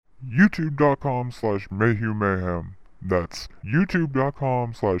youtube.com/mayhewmayhem. That's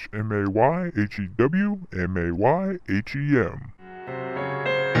youtube.com/MAYHEWMAYHEM.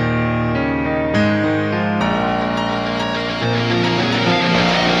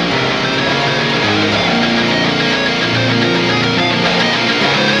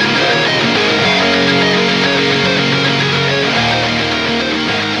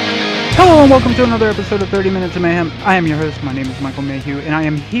 Hello and welcome to another episode of 30 Minutes of Mayhem. I am your host, my name is Michael Mayhew, and I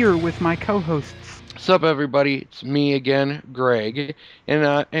am here with my co-hosts. What's up, everybody? It's me again, Greg,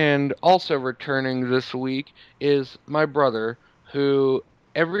 and also returning this week is my brother, who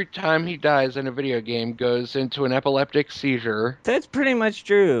every time he dies in a video game goes into an epileptic seizure. That's pretty much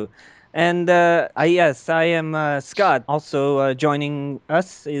true. And I am Scott. Also joining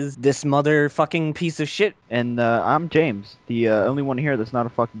us is this motherfucking piece of shit. And I'm James, the only one here that's not a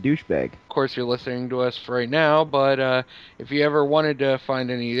fucking douchebag. Of course, you're listening to us right now, but if you ever wanted to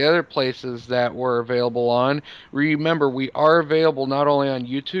find any of the other places that we're available on, remember we are available not only on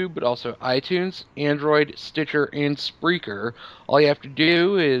YouTube, but also iTunes, Android, Stitcher, and Spreaker. All you have to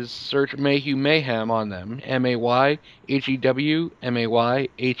do is search Mayhew Mayhem on them,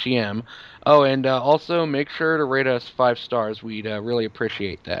 MAYHEWMAYHEM. Oh, and also make sure to rate us 5 stars. We'd really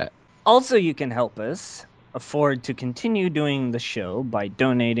appreciate that. Also, you can help us afford to continue doing the show by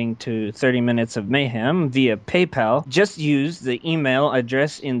donating to 30 Minutes of Mayhem via PayPal. Just use the email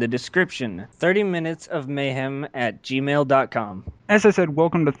address in the description, 30minutesofmayhem@gmail.com. As I said,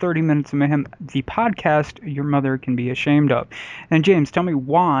 welcome to 30 Minutes of Mayhem, the podcast your mother can be ashamed of. And James, tell me,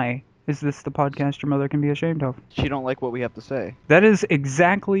 why is this the podcast your mother can be ashamed of? She don't like what we have to say. That is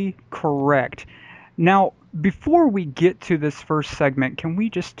exactly correct. Now, before we get to this first segment, can we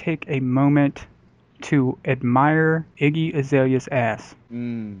just take a moment to admire Iggy Azalea's ass?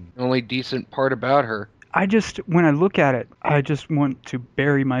 The only decent part about her. When I look at it, I just want to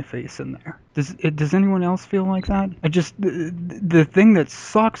bury my face in there. Does anyone else feel like that? The thing that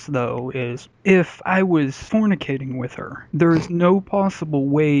sucks, though, is if I was fornicating with her, there is no possible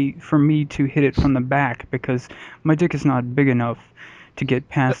way for me to hit it from the back because my dick is not big enough to get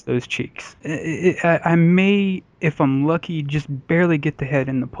past those cheeks. I may, if I'm lucky, just barely get the head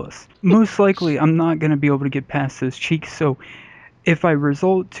in the puss. Most likely, I'm not going to be able to get past those cheeks, so if I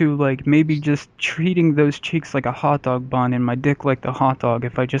result to, like, maybe just treating those cheeks like a hot dog bun and my dick like the hot dog,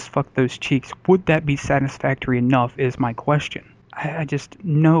 if I just fuck those cheeks, would that be satisfactory enough is my question. I just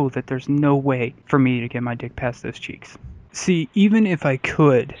know that there's no way for me to get my dick past those cheeks. See, even if I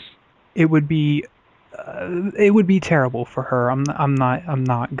could, it would be terrible for her. I'm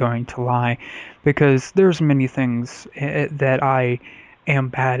not going to lie, because there's many things that I am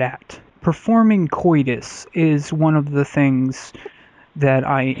bad at. Performing coitus is one of the things that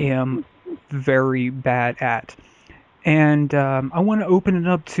I am very bad at. And I want to open it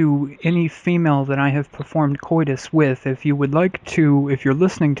up to any female that I have performed coitus with. If you're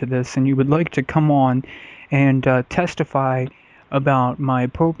listening to this and you would like to come on and testify about my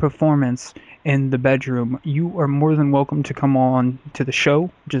poor performance in the bedroom, you are more than welcome to come on to the show.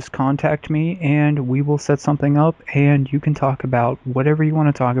 Just contact me and we will set something up and you can talk about whatever you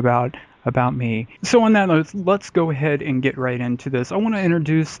want to talk about me. So on that note, let's go ahead and get right into this. I want to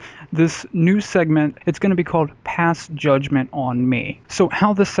introduce this new segment. It's going to be called Pass Judgment on Me. So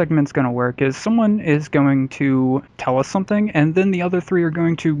how this segment's going to work is someone is going to tell us something and then the other three are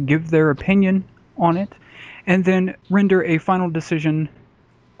going to give their opinion on it and then render a final decision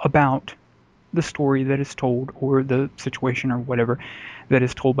about the story that is told or the situation or whatever that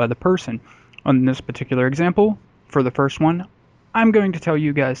is told by the person. On this particular example, for the first one, I'm going to tell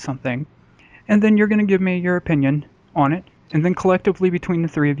you guys something, and then you're going to give me your opinion on it, and then collectively between the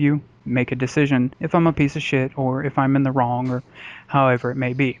three of you, make a decision if I'm a piece of shit or if I'm in the wrong or however it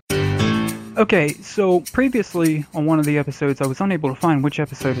may be. Okay, so previously on one of the episodes, I was unable to find which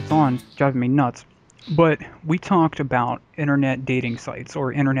episode it's on, driving me nuts. But we talked about internet dating sites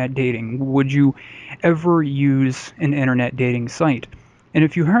or internet dating. Would you ever use an internet dating site? And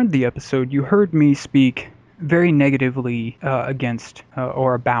if you heard the episode, you heard me speak very negatively against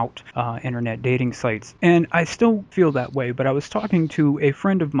or about internet dating sites. And I still feel that way, but I was talking to a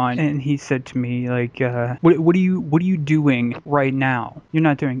friend of mine and he said to me, like, what are you doing right now? You're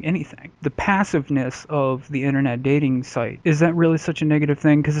not doing anything. The passiveness of the internet dating site, is that really such a negative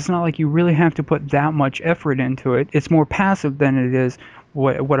thing? Because it's not like you really have to put that much effort into it. It's more passive than it is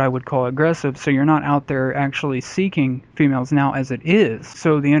what I would call aggressive. So you're not out there actually seeking females now as it is.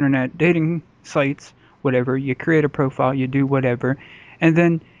 So the internet dating sites, whatever, you create a profile, you do whatever, and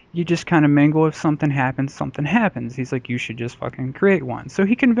then you just kind of mingle. If something happens, something happens. He's like, you should just fucking create one. So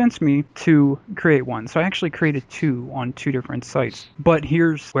he convinced me to create one. So I actually created two on two different sites. But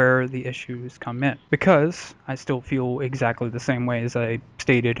here's where the issues come in. Because I still feel exactly the same way as I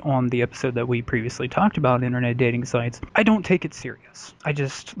stated on the episode that we previously talked about internet dating sites, I don't take it serious. I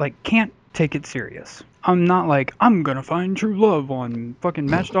just, like, can't take it serious. I'm not like, I'm gonna find true love on fucking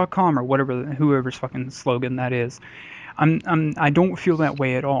Match.com or whatever, whoever's fucking slogan that is. I don't feel that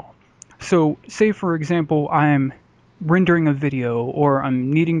way at all. So, say for example, I'm rendering a video or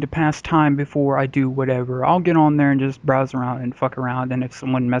I'm needing to pass time before I do whatever. I'll get on there and just browse around and fuck around, and if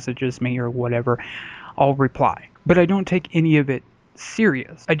someone messages me or whatever, I'll reply. But I don't take any of it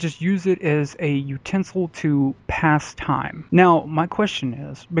serious. I just use it as a utensil to pass time. Now, my question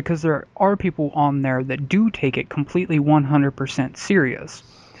is, because there are people on there that do take it completely 100% serious,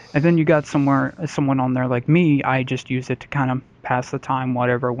 and then you got someone on there like me, I just use it to kind of pass the time,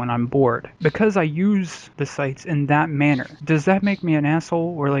 whatever, when I'm bored. Because I use the sites in that manner, does that make me an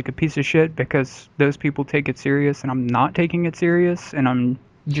asshole or like a piece of shit because those people take it serious and I'm not taking it serious and I'm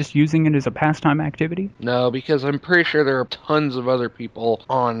just using it as a pastime activity? No, because I'm pretty sure there are tons of other people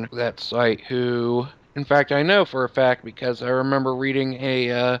on that site who, in fact, I know for a fact because I remember reading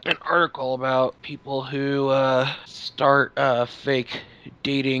an article about people who start fake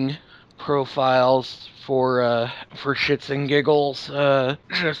dating profiles for shits and giggles,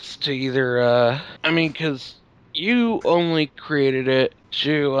 just to either I mean, because you only created it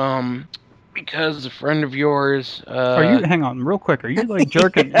to because a friend of yours Are you, hang on, real quick, are you like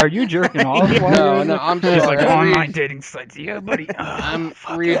jerking, are you jerking off while no, you're no, I'm He's sorry. like, online dating sites, yeah, buddy. I'm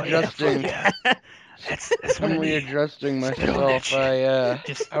Fuck readjusting. Yeah, fuck yeah. That's what I'm I need. readjusting Spit on that myself. shit.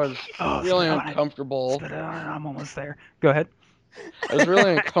 Just, I was oh, really spit on it. uncomfortable. Spit on it. I'm almost there. Go ahead. I was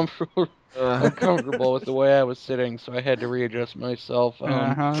really uncomfortable with the way I was sitting, so I had to readjust myself.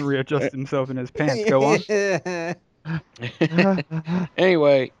 Readjust himself in his pants. Go on.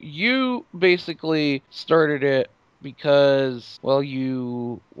 Anyway, you basically started it because, well,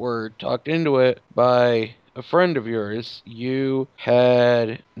 you were talked into it by a friend of yours. You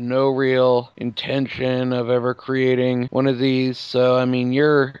had no real intention of ever creating one of these, so I mean,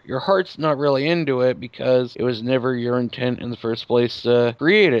 your heart's not really into it because it was never your intent in the first place to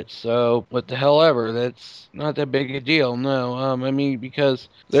create it. So what the hell ever? That's not that big a deal. No, I mean, because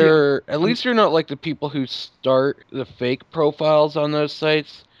at least you're not like the people who start the fake profiles on those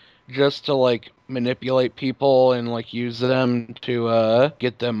sites just to like manipulate people and like use them to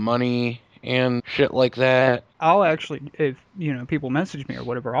get them money and shit like that. I'll actually, if people message me or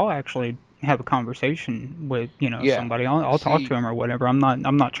whatever, I'll actually have a conversation with Yeah. somebody. I'll talk See- to him or whatever. I'm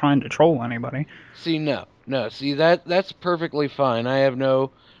not trying to troll anybody. See, no. See, that's perfectly fine. I have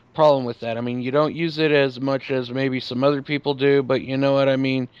no problem with that. I mean, you don't use it as much as maybe some other people do, but you know what I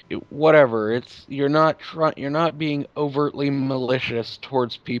mean. Whatever. You're not being overtly malicious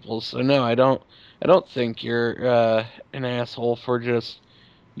towards people. So no, I don't think you're an asshole for just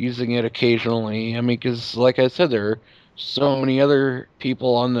using it occasionally. I mean, because like I said, there are so many other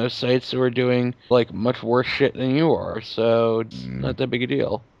people on those sites who are doing like much worse shit than you are. So it's not that big a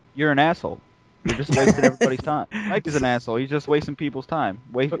deal. You're an asshole. You're just wasting everybody's time. Mike is an asshole. He's just wasting people's time.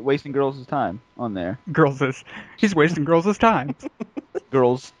 Wasting girls' time on there. He's wasting girls' time.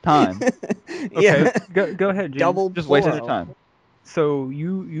 Girls' time. Yeah. Go ahead, James. Double Just wasting their blow. time. So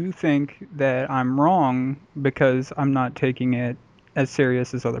you think that I'm wrong because I'm not taking it as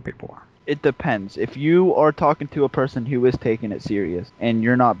serious as other people are? It depends. If you are talking to a person who is taking it serious and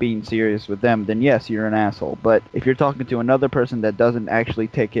you're not being serious with them, then yes, you're an asshole. But if you're talking to another person that doesn't actually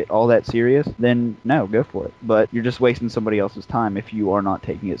take it all that serious, then no, go for it. But you're just wasting somebody else's time if you are not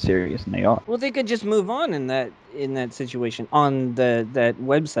taking it serious, and they are. Well, they could just move on in that situation on that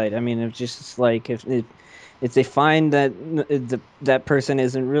website. I mean, it's just like if they find that that person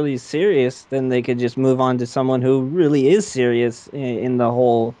isn't really serious, then they could just move on to someone who really is serious in the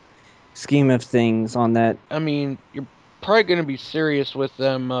whole scheme of things on that. I mean, you're probably going to be serious with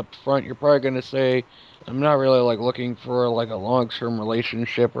them up front. You're probably going to say, I'm not really like looking for like a long-term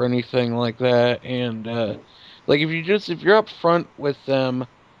relationship or anything like that. And like if you're up front with them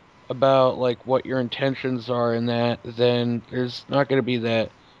about like what your intentions are in that, then there's not going to be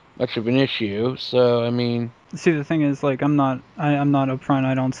that much of an issue. So I mean, See, the thing is, like, I'm not upfront.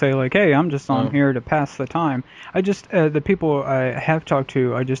 I don't say like, hey, I'm just on Oh. here to pass the time. I just the people I have talked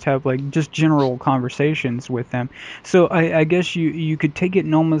to, I just have like just general conversations with them. So I guess you could take it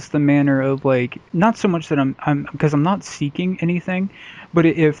in almost the manner of like not so much that I'm because I'm not seeking anything, but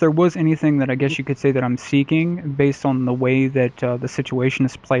if there was anything that I guess you could say that I'm seeking based on the way that the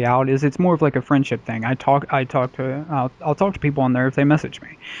situations play out, is it's more of like a friendship thing. I'll talk to people on there if they message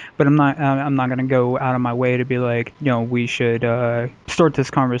me, but I'm not gonna go out of my way to be like, we should start this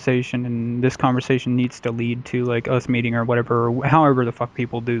conversation, and this conversation needs to lead to like us meeting or whatever, or however the fuck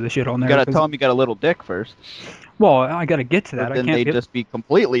people do the shit on You there. gotta 'cause- tell them you got a little dick first, well, I gotta get to or that. I then can't they'd get, just be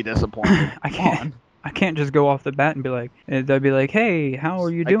completely disappointed. I Come can't. on. I can't just go off the bat and be like, they'd be like, hey, how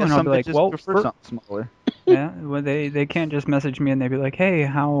are you I doing? guess I'll some be like, bitches well, prefer something smaller. yeah, well, they can't just message me and they'd be like, hey,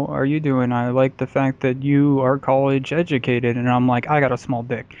 how are you doing? I like the fact that you are college educated, and I'm like, I got a small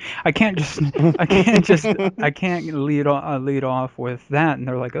dick. I can't just, I can't lead off with that, and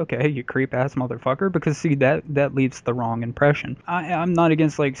they're like, okay, you creep ass motherfucker, because see that leaves the wrong impression. I'm not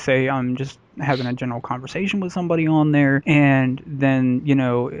against like say I'm just having a general conversation with somebody on there, and then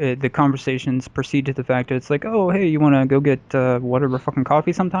the conversations proceed to the fact that it's like, oh hey, you want to go get whatever fucking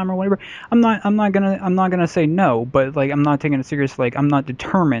coffee sometime or whatever. I'm not gonna say no, but like I'm not taking it serious. Like I'm not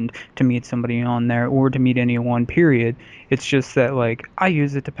determined to meet somebody on there or to meet anyone. Period. It's just that like I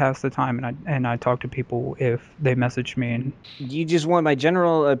use it to pass the time, and I talk to people if they message me. And You just want my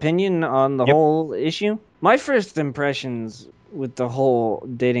general opinion on the Yep. whole issue? My first impressions with the whole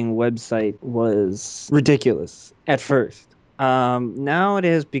dating website was ridiculous at first. Now it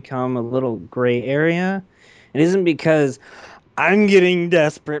has become a little gray area. It isn't because I'm getting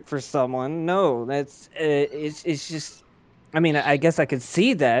desperate for someone. No, that's it's just. I mean, I guess I could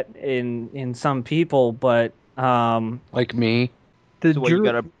see that in some people, but Like me. the So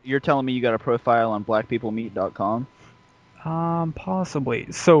what, you're telling me you got a profile on blackpeoplemeet.com?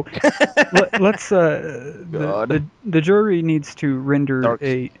 Possibly. So let's God. the jury needs to render Dark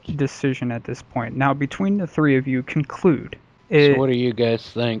a decision at this point. Now, between the three of you, conclude. So what do you guys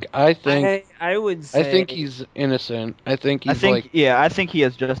think? I think I would say I think he's innocent. I think he's I think he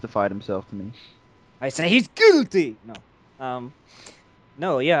has justified himself to me. I say he's guilty.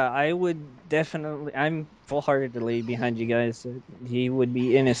 No, yeah, I would definitely. I'm full-heartedly behind you guys. He would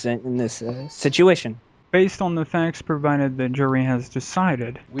be innocent in this situation. Based on the facts provided, the jury has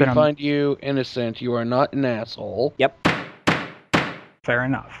decided we that I'm find you innocent. You are not an asshole. Yep. fair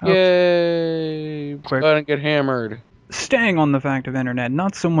enough. Yay! Quick. Go ahead and get hammered. Staying on the fact of internet,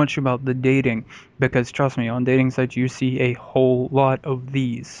 not so much about the dating, because trust me, on dating sites you see a whole lot of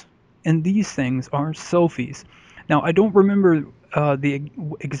these, and these things are selfies. Now I don't remember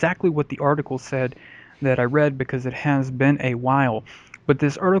exactly what the article said that I read because it has been a while, but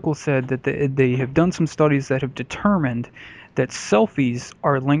this article said that they have done some studies that have determined that selfies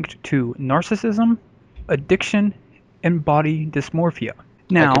are linked to narcissism, addiction, and body dysmorphia.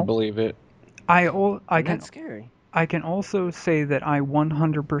 Now I can believe it. That's scary. I can also say that I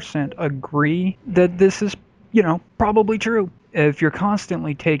 100% agree that this is, probably true. If you're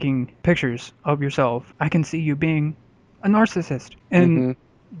constantly taking pictures of yourself, I can see you being a narcissist. And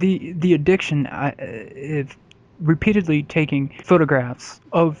the addiction, if repeatedly taking photographs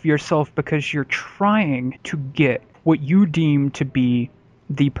of yourself because you're trying to get what you deem to be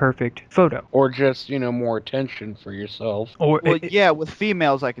the perfect photo. Or just, more attention for yourself. Or Well, yeah, with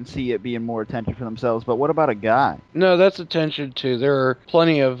females, I can see it being more attention for themselves. But what about a guy? No, that's attention too. There are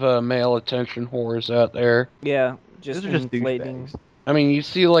plenty of male attention whores out there. Yeah, just Those are just inflating. douchebags. I mean, you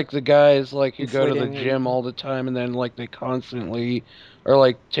see like the guys like who go to the Inflating. gym all the time, and then like they constantly are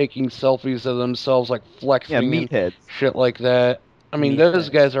like taking selfies of themselves, like flexing Yeah, and meatheads. shit like that. I mean, those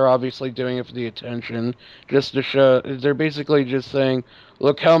Meatheads. guys are obviously doing it for the attention, just to show. They're basically just saying,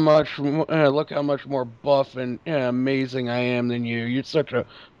 look how much more buff and amazing I am than you. You're such a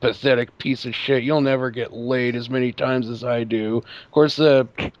pathetic piece of shit. You'll never get laid as many times as I do. Of course, the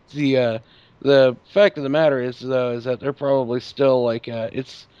fact of the matter is though is that they're probably still like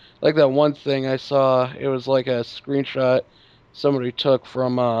it's like that one thing I saw. It was like a screenshot somebody took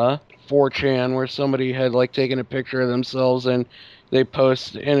from 4chan where somebody had like taken a picture of themselves and they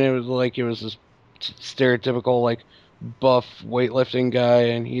post, and it was this stereotypical like buff weightlifting guy,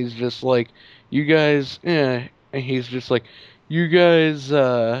 and he's just like, you guys, and he's just like, you guys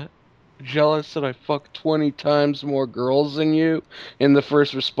jealous that I fuck 20 times more girls than you? And the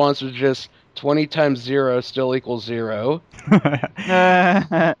first response was just 20 times 0 still equals 0.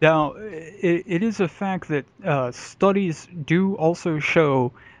 Now, it is a fact that studies do also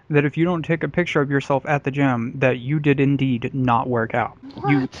show that if you don't take a picture of yourself at the gym, that you did indeed not work out.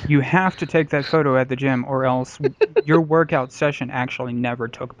 You have to take that photo at the gym, or else your workout session actually never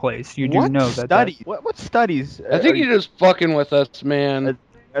took place. You do What know that. studies? What studies? I think you're just fucking with us, man.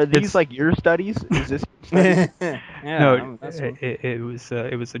 Are these It's- like your studies? Is this studies? No, that's what-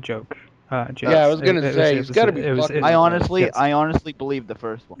 it was a joke. James. Yeah, I was gonna say, he's gotta be fucking- I honestly, yes. I honestly believe the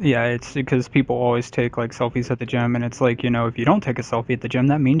first one. Yeah, it's because people always take like selfies at the gym, and it's like, if you don't take a selfie at the gym,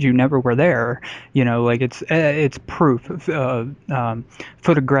 that means you never were there. Like it's proof,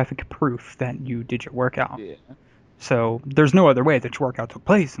 photographic proof that you did your workout. Yeah. So there's no other way that your workout took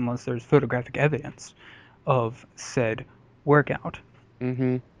place unless there's photographic evidence of said workout.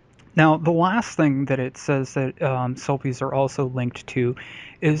 Mm-hmm. Now, the last thing that it says that selfies are also linked to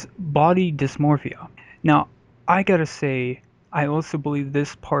is body dysmorphia. Now, I gotta say, I also believe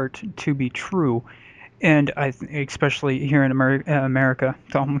this part to be true, and especially here in America,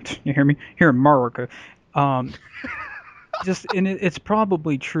 you hear me? Here in America, and it's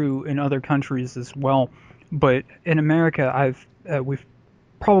probably true in other countries as well, but in America, we've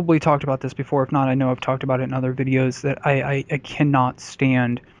probably talked about this before. If not, I know I've talked about it in other videos, that I cannot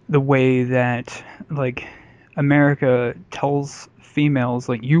stand the way that, like, America tells females,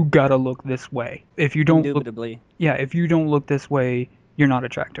 like, you gotta look this way. If you don't look, Indubitably. if you don't look this way, you're not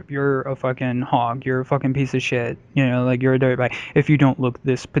attractive. You're a fucking hog. You're a fucking piece of shit. Like, you're a dirtbag if you don't look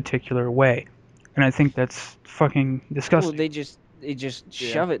this particular way. And I think that's fucking disgusting. Well, they just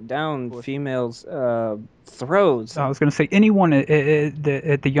shove it down females' throats. I was going to say, anyone at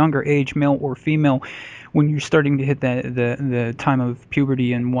the younger age, male or female, when you're starting to hit the time of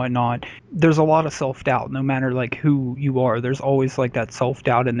puberty and whatnot, there's a lot of self-doubt. No matter like who you are, there's always like that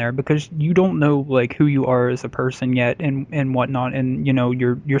self-doubt in there, because you don't know like who you are as a person yet and whatnot, and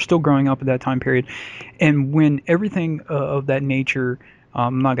you're still growing up at that time period. And when everything of that nature,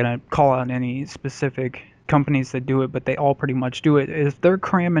 I'm not going to call out any specific companies that do it, but they all pretty much do it, is they're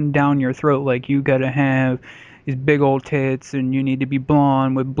cramming down your throat like you gotta have these big old tits, and you need to be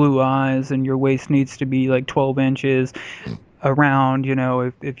blonde with blue eyes, and your waist needs to be like 12 inches around.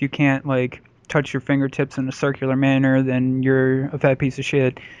 If you can't like touch your fingertips in a circular manner, then you're a fat piece of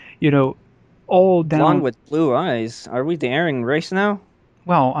shit. All down. Blonde with blue eyes. Are we the Aryan race now?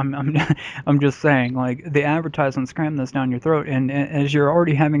 Well, I'm just saying, like, the advertisements cram this down your throat, and as you're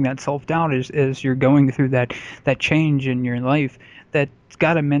already having that self-doubt, as you're going through that change in your life, that's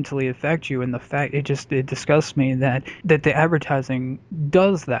got to mentally affect you. And the fact, it disgusts me that the advertising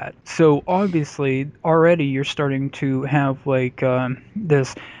does that. So obviously already you're starting to have like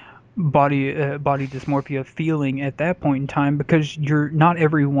this body dysmorphia feeling at that point in time, because not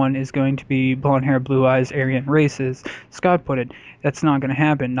everyone is going to be blonde hair, blue eyes, Aryan races. Scott put it, that's not going to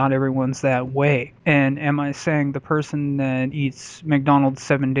happen. Not everyone's that way. And am I saying the person that eats McDonald's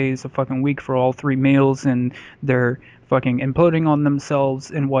 7 days a fucking week for all 3 meals and they're fucking imploding on themselves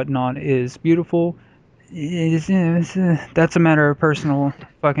and whatnot is beautiful? That's a matter of personal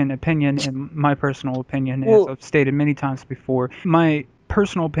fucking opinion, and my personal opinion, as I've stated many times before. My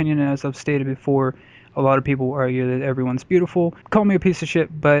personal opinion, as I've stated before, a lot of people argue that everyone's beautiful. Call me a piece of shit,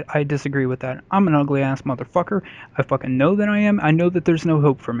 but I disagree with that. I'm an ugly ass motherfucker. I fucking know that I am. I know that there's no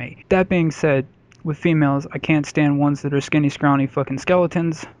hope for me. That being said, with females, I can't stand ones that are skinny, scrawny fucking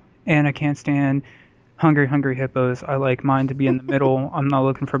skeletons, and I can't stand hungry hippos. I like mine to be in the middle. I'm not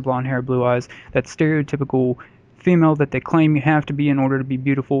looking for blonde hair, blue eyes. That stereotypical female that they claim you have to be in order to be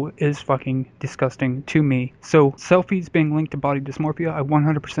beautiful is fucking disgusting to me. So selfies being linked to body dysmorphia, I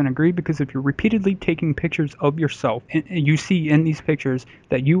 100% agree, because if you're repeatedly taking pictures of yourself and you see in these pictures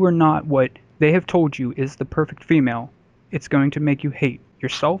that you are not what they have told you is the perfect female, it's going to make you hate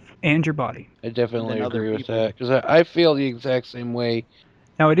yourself and your body. I definitely And other agree with people. that, because I feel the exact same way.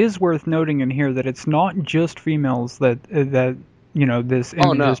 Now, it is worth noting in here that it's not just females that this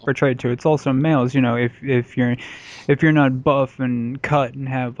image is portrayed to. It's also males. If you're not buff and cut and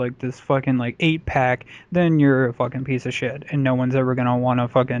have like this fucking like 8-pack, then you're a fucking piece of shit, and no one's ever gonna want to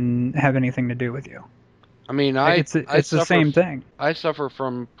fucking have anything to do with you. I mean, It's the same thing. I suffer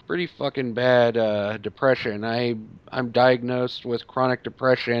from pretty fucking bad depression. I'm diagnosed with chronic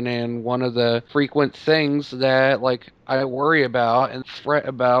depression, and one of the frequent things that like I worry about and fret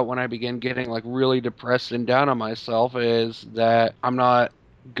about when I begin getting like really depressed and down on myself is that I'm not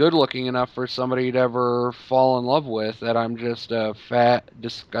good looking enough for somebody to ever fall in love with, that I'm just a fat,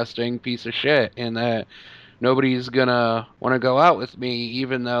 disgusting piece of shit, and that nobody's gonna want to go out with me,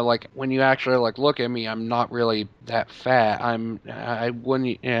 even though like when you actually like look at me, I'm not really that fat. I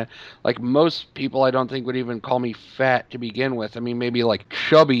wouldn't like most people I don't think would even call me fat to begin with. I mean maybe like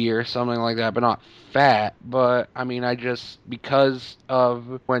chubby or something like that, but not fat. But I mean I just, because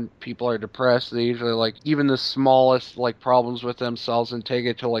of when people are depressed, they usually like even the smallest like problems with themselves and take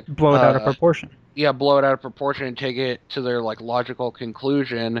it to like Blow it out of proportion. yeah, blow it out of proportion and take it to their like logical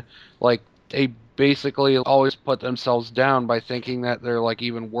conclusion. Like they basically always put themselves down by thinking that they're like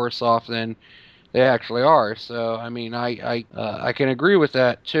even worse off than they actually are. So I mean, I can agree with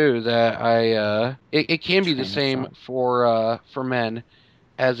that too. That it can be the same for men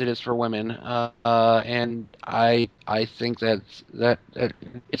as it is for women, and I think that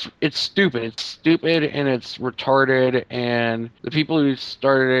it's stupid. It's stupid and it's retarded, and the people who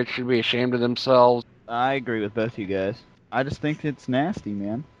started it should be ashamed of themselves. I agree with both you guys. I just think it's nasty,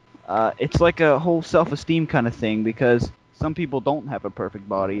 man. It's like a whole self-esteem kind of thing because some people don't have a perfect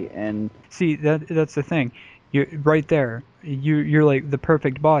body, and See, that's the thing. You're right there. You're like the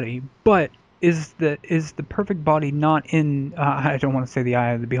perfect body, but is the perfect body not in? I don't want to say the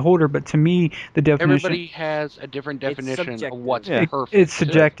eye of the beholder, but to me, the definition. Everybody has a different definition of subjective. what's Yeah. perfect. It's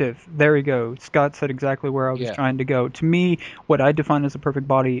subjective. There we go. Scott said exactly where I was Yeah. trying to go. To me, what I define as a perfect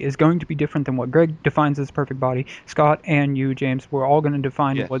body is going to be different than what Greg defines as a perfect body. Scott and you, James, we're all going to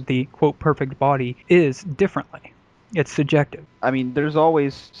define Yes. what the quote perfect body is differently. It's subjective. I mean, there's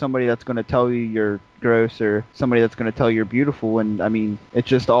always somebody that's going to tell you you're gross or somebody that's going to tell you you're beautiful, and I mean, it's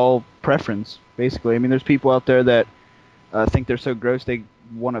just all preference, basically. I mean, there's people out there that think they're so gross they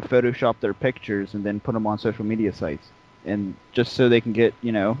want to Photoshop their pictures and then put them on social media sites, and just so they can get,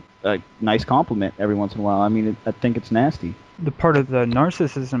 a nice compliment every once in a while. I mean, I think it's nasty. The part of the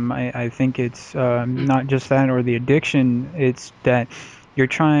narcissism, I think it's not just that or the addiction. It's that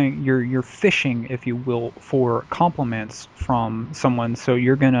you're fishing, if you will, for compliments from someone. So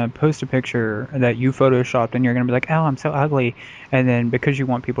you're gonna post a picture that you photoshopped, and you're gonna be like, "Oh, I'm so ugly," and then because you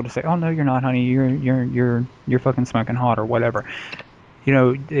want people to say, "Oh no, you're not, honey. You're fucking smoking hot," or whatever.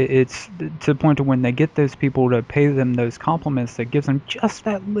 It's to the point to when they get those people to pay them those compliments that gives them just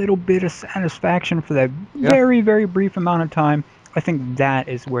that little bit of satisfaction for that very, very brief amount of time. I think that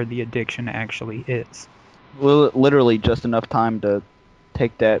is where the addiction actually is. Well, literally just enough time to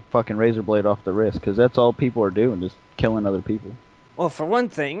take that fucking razor blade off the wrist, because that's all people are doing, just killing other people. Well, for one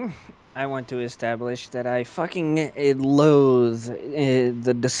thing, I want to establish that I fucking loathe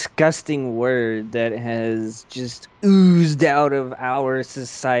the disgusting word that has just oozed out of our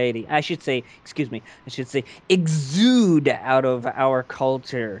society. I should say exude out of our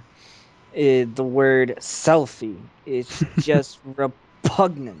culture. The word selfie. It's just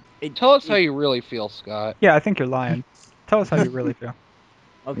repugnant. Tell us how you really feel, Scott. Yeah, I think you're lying. Tell us how you really feel.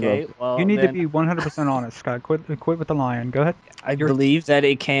 Okay, well, You need to then be 100% honest, Scott. Quit with the lying. Go ahead. I believe that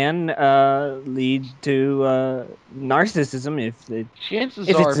it can lead to narcissism if Chances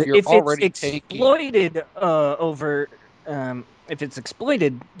are, if you're if already it's taking, exploited if it's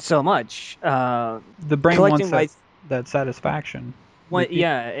exploited so much. The brain Collecting wants that satisfaction.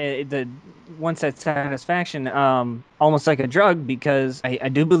 Once that satisfaction, almost like a drug, because I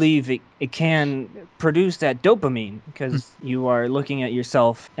do believe it can produce that dopamine, because you are looking at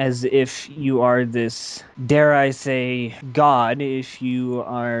yourself as if you are this, dare I say, god, if you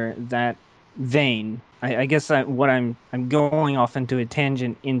are that vain. I guess I'm going off into a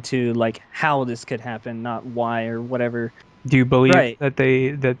tangent into like how this could happen, not why or whatever. Do you believe Right. that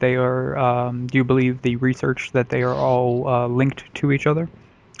they are? Do you believe the research that they are all linked to each other,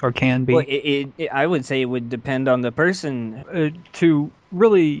 or can be? Well, I would say it would depend on the person. To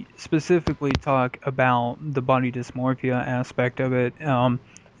really specifically talk about the body dysmorphia aspect of it,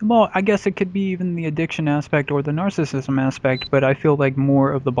 well, I guess it could be even the addiction aspect or the narcissism aspect, but I feel like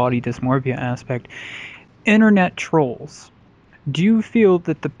more of the body dysmorphia aspect. Internet trolls. Do you feel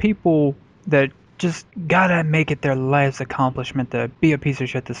that the people that just gotta make it their life's accomplishment to be a piece of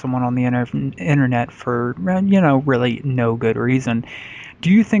shit to someone on the internet for, really no good reason,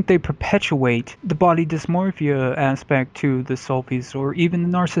 do you think they perpetuate the body dysmorphia aspect to the selfies or even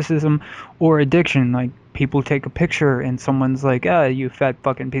the narcissism or addiction? Like, people take a picture and someone's like, you fat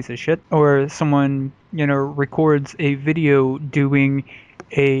fucking piece of shit. Or someone, records a video doing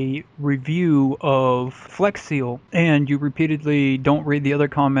a review of Flex Seal, and you repeatedly don't read the other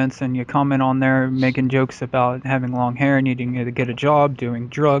comments, and you comment on there making jokes about having long hair, needing to get a job, doing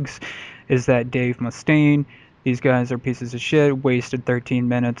drugs. Is that Dave Mustaine? These guys are pieces of shit. Wasted 13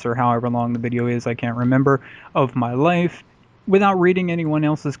 minutes or however long the video is, I can't remember, of my life, without reading anyone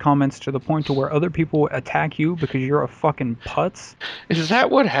else's comments, to the point to where other people attack you because you're a fucking putz. is that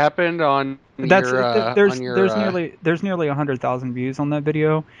what happened on That's there's on your there's nearly 100,000 views on that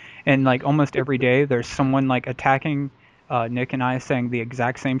video, and like almost every day there's someone like attacking Nick and I saying the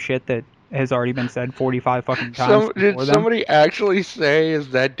exact same shit that has already been said 45 fucking times Did before them. somebody actually say, is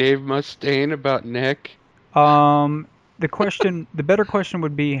that Dave Mustaine about Nick? The better question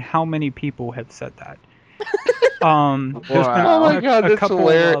would be how many people have said that. There's been Oh my God, a that's couple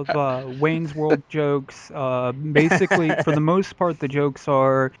hilarious. of Wayne's World jokes. Basically, for the most part, the jokes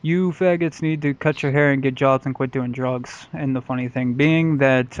are, you faggots need to cut your hair and get jobs and quit doing drugs. And the funny thing being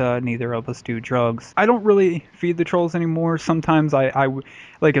that neither of us do drugs. I don't really feed the trolls anymore. Sometimes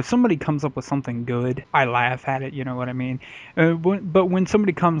like if somebody comes up with something good, I laugh at it, you know what I mean? But when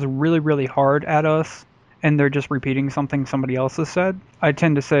somebody comes really, really hard at us, and they're just repeating something somebody else has said, I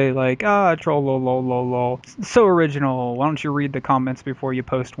tend to say like, troll, lol, lol, lol, lol. So original. Why don't you read the comments before you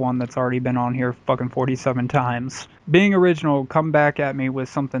post one that's already been on here fucking 47 times? Being original, come back at me with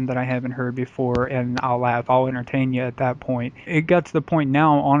something that I haven't heard before, and I'll laugh. I'll entertain you at that point. It got to the point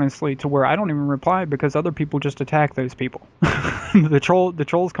now, honestly, to where I don't even reply because other people just attack those people. The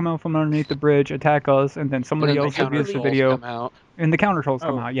trolls come out from underneath the bridge, attack us, and then somebody else reviews the video. Come out. And the counter trolls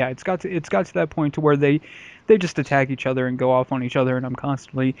come out. Yeah, it's got to that point to where they just attack each other and go off on each other, and I'm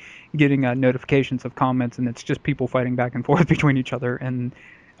constantly getting notifications of comments, and it's just people fighting back and forth between each other and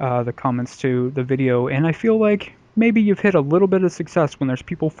the comments to the video. And I feel like maybe you've hit a little bit of success when there's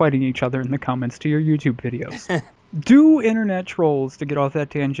people fighting each other in the comments to your YouTube videos. Do internet trolls, to get off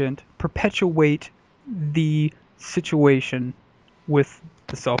that tangent, perpetuate the situation with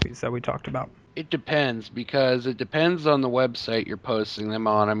the selfies that we talked about? It depends, because it depends on the website you're posting them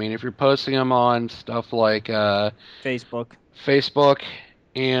on. I mean, if you're posting them on stuff like Facebook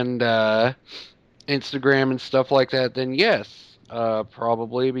and Instagram and stuff like that, then yes,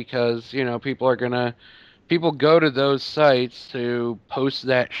 probably, because, you know, people go to those sites to post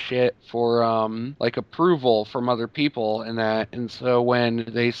that shit for like approval from other people and that, and so when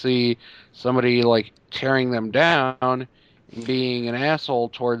they see somebody like tearing them down and being an asshole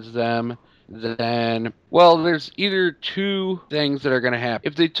towards them, then, well, there's either two things that are going to happen.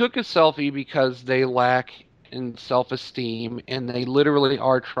 If they took a selfie because they lack in self-esteem and they literally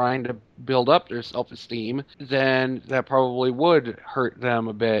are trying to build up their self-esteem, then that probably would hurt them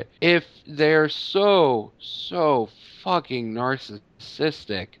a bit. If they're so fucking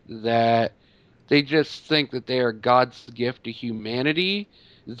narcissistic that they just think that they are God's gift to humanity,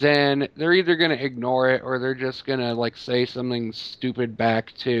 then they're either going to ignore it or they're just going to like say something stupid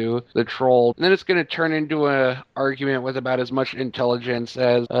back to the troll. And then it's going to turn into a argument with about as much intelligence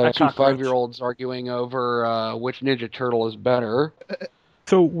as two 5-year-olds arguing over which Ninja Turtle is better.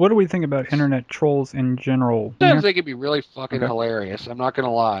 So what do we think about internet trolls in general? Sometimes they can be really fucking hilarious, I'm not going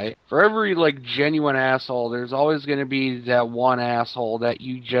to lie. For every like genuine asshole, there's always going to be that one asshole that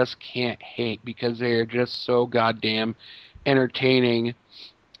you just can't hate because they're just so goddamn entertaining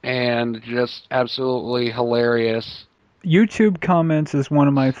and just absolutely hilarious. YouTube comments is one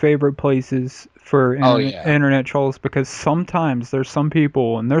of my favorite places for internet trolls, because sometimes there's some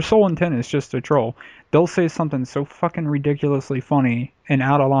people, and their sole intent is just to troll. They'll say something so fucking ridiculously funny and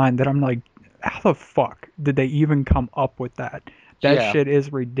out of line that I'm like, how the fuck did they even come up with that? That shit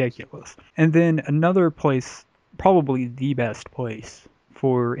is ridiculous. And then another place, probably the best place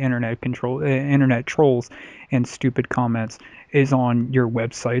for internet trolls and stupid comments, is on your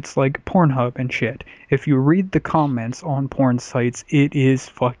websites like Pornhub and shit. If you read the comments on porn sites, it is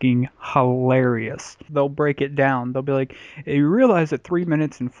fucking hilarious. They'll break it down. They'll be like, you realize at 3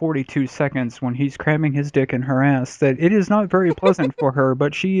 minutes and 42 seconds when he's cramming his dick in her ass that it is not very pleasant for her,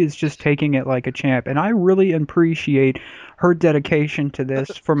 but she is just taking it like a champ. And I really appreciate her dedication to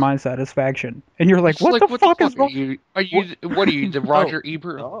this for my satisfaction. And you're like, what the fuck is wrong? Are you the Roger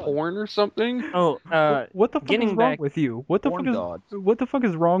Ebert of porn or something? What the fuck is wrong with you? What the fuck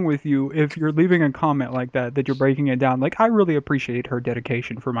is wrong with you if you're leaving a comment like that you're breaking it down? Like, I really appreciate her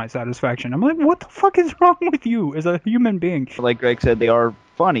dedication for my satisfaction. I'm like, what the fuck is wrong with you as a human being? Like Greg said, they are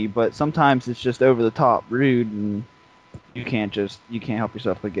funny, but sometimes it's just over the top rude, and you can't help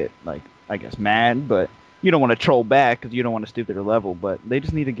yourself but get, like, I guess, mad, but you don't want to troll back because you don't want to stoop to their level, but they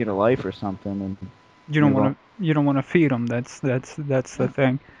just need to get a life or something. And you don't want to feed them. That's the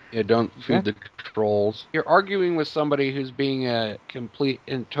thing. Yeah, don't feed the trolls. You're arguing with somebody who's being a complete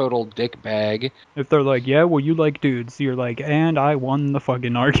and total dickbag. If they're like, yeah, well, you like dudes, you're like, and I won the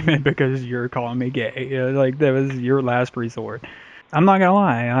fucking argument because you're calling me gay. Like, that was your last resort. I'm not gonna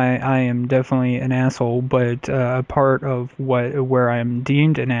lie, I am definitely an asshole, but a part of where I'm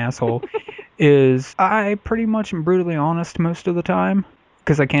deemed an asshole is I pretty much am brutally honest most of the time.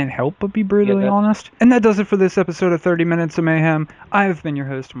 because I can't help but be brutally that's- honest. And that does it for this episode of 30 Minutes of Mayhem. I have been your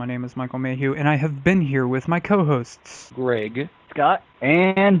host. My name is Michael Mayhew, and I have been here with my co-hosts. Greg. Scott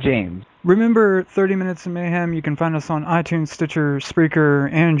and James. Remember, 30 Minutes of Mayhem, you can find us on iTunes, Stitcher, Spreaker,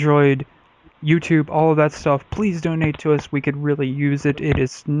 Android, YouTube, all of that stuff. Please donate to us. We could really use it. It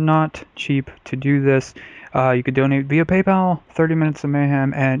is not cheap to do this. You could donate via PayPal,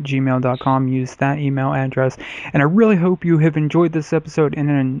 30minutesofmayhem@gmail.com. Use that email address. And I really hope you have enjoyed this episode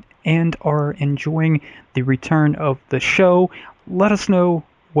and are enjoying the return of the show. Let us know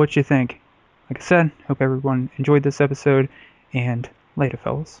what you think. Like I said, hope everyone enjoyed this episode, and later,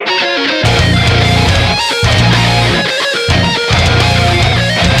 fellas.